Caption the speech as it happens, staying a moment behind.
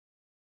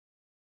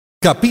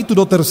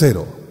Capítulo 3.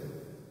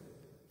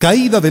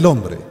 Caída del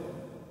hombre,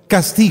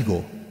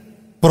 castigo,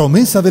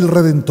 promesa del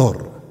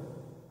Redentor.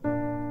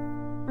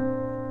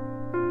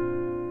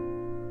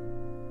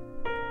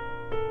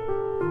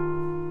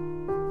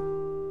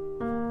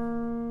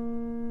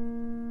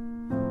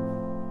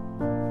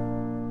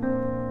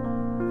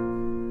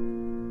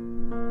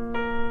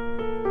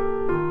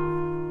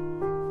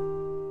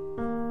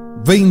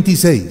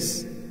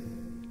 (26)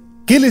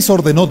 ¿Qué les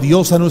ordenó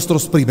Dios a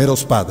nuestros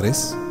primeros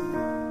padres?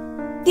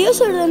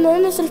 Dios ordenó a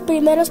nuestros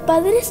primeros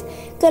padres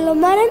que lo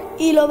amaran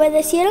y lo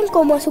obedecieran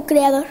como a su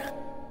Creador.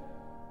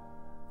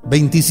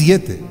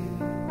 27.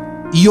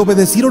 ¿Y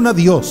obedecieron a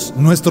Dios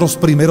nuestros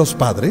primeros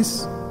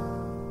padres?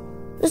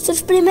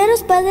 Nuestros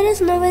primeros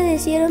padres no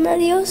obedecieron a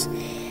Dios.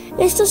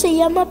 Esto se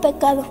llama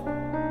pecado.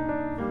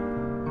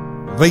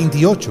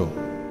 28.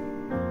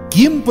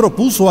 ¿Quién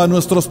propuso a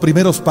nuestros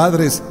primeros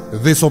padres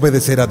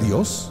desobedecer a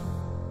Dios?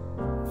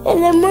 El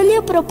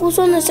demonio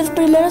propuso a nuestros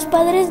primeros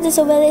padres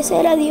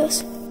desobedecer a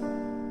Dios.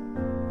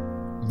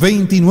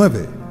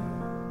 29.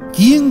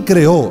 ¿Quién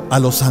creó a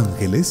los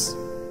ángeles?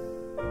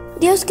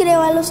 Dios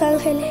creó a los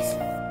ángeles.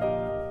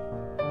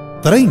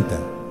 30.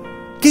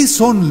 ¿Qué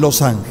son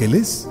los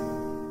ángeles?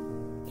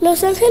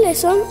 Los ángeles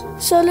son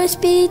solo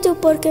espíritu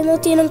porque no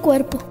tienen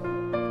cuerpo.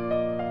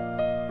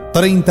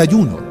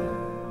 31.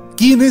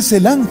 ¿Quién es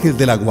el ángel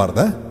de la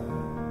guarda?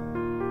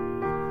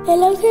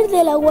 El ángel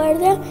de la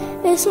guardia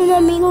es un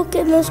amigo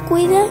que nos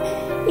cuida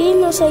y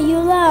nos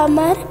ayuda a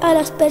amar a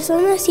las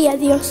personas y a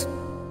Dios.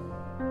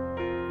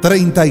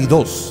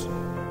 32.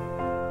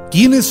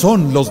 ¿Quiénes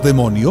son los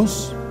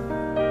demonios?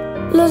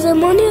 Los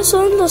demonios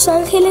son los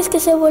ángeles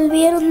que se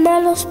volvieron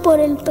malos por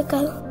el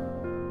pecado.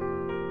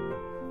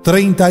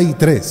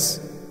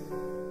 33.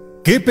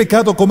 ¿Qué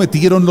pecado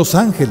cometieron los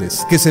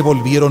ángeles que se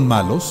volvieron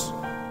malos?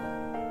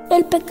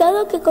 El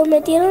pecado que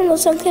cometieron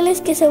los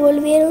ángeles que se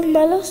volvieron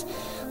malos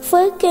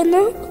fue que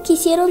no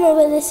quisieron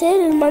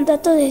obedecer el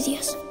mandato de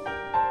Dios.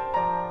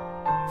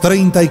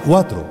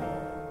 34.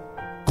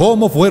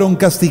 ¿Cómo fueron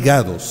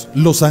castigados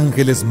los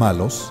ángeles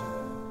malos?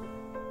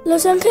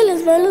 Los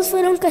ángeles malos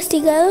fueron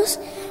castigados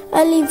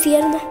al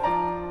infierno.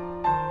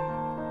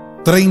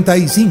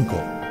 35.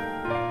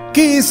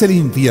 ¿Qué es el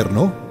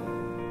infierno?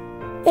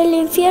 El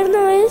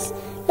infierno es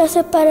la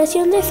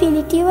separación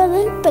definitiva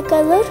del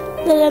pecador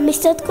de la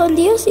amistad con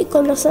Dios y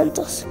con los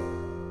santos.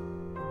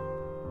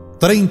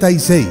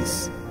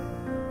 36.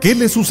 ¿Qué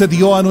le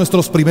sucedió a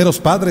nuestros primeros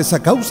padres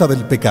a causa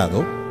del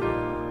pecado?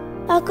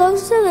 A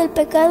causa del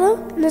pecado,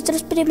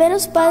 nuestros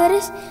primeros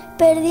padres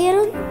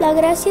perdieron la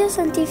gracia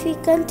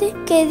santificante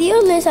que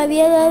Dios les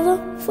había dado,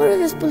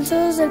 fueron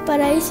expulsados del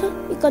paraíso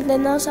y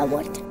condenados a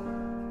muerte.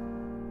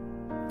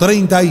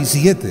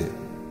 37.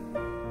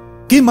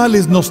 ¿Qué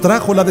males nos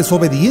trajo la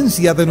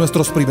desobediencia de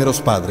nuestros primeros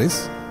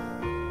padres?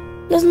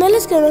 Los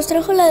males que nos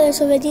trajo la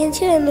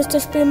desobediencia de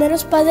nuestros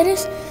primeros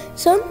padres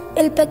son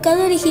el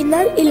pecado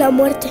original y la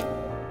muerte.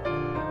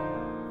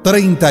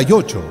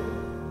 38.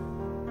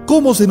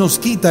 ¿Cómo se nos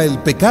quita el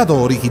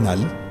pecado original?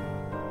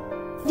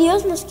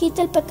 Dios nos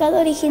quita el pecado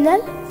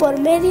original por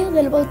medio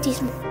del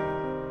bautismo.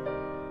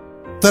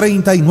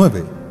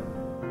 39.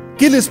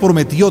 ¿Qué les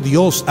prometió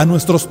Dios a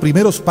nuestros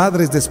primeros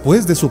padres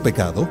después de su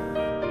pecado?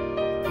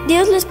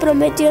 Dios les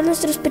prometió a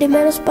nuestros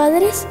primeros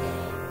padres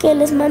que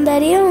les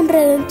mandaría un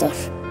Redentor.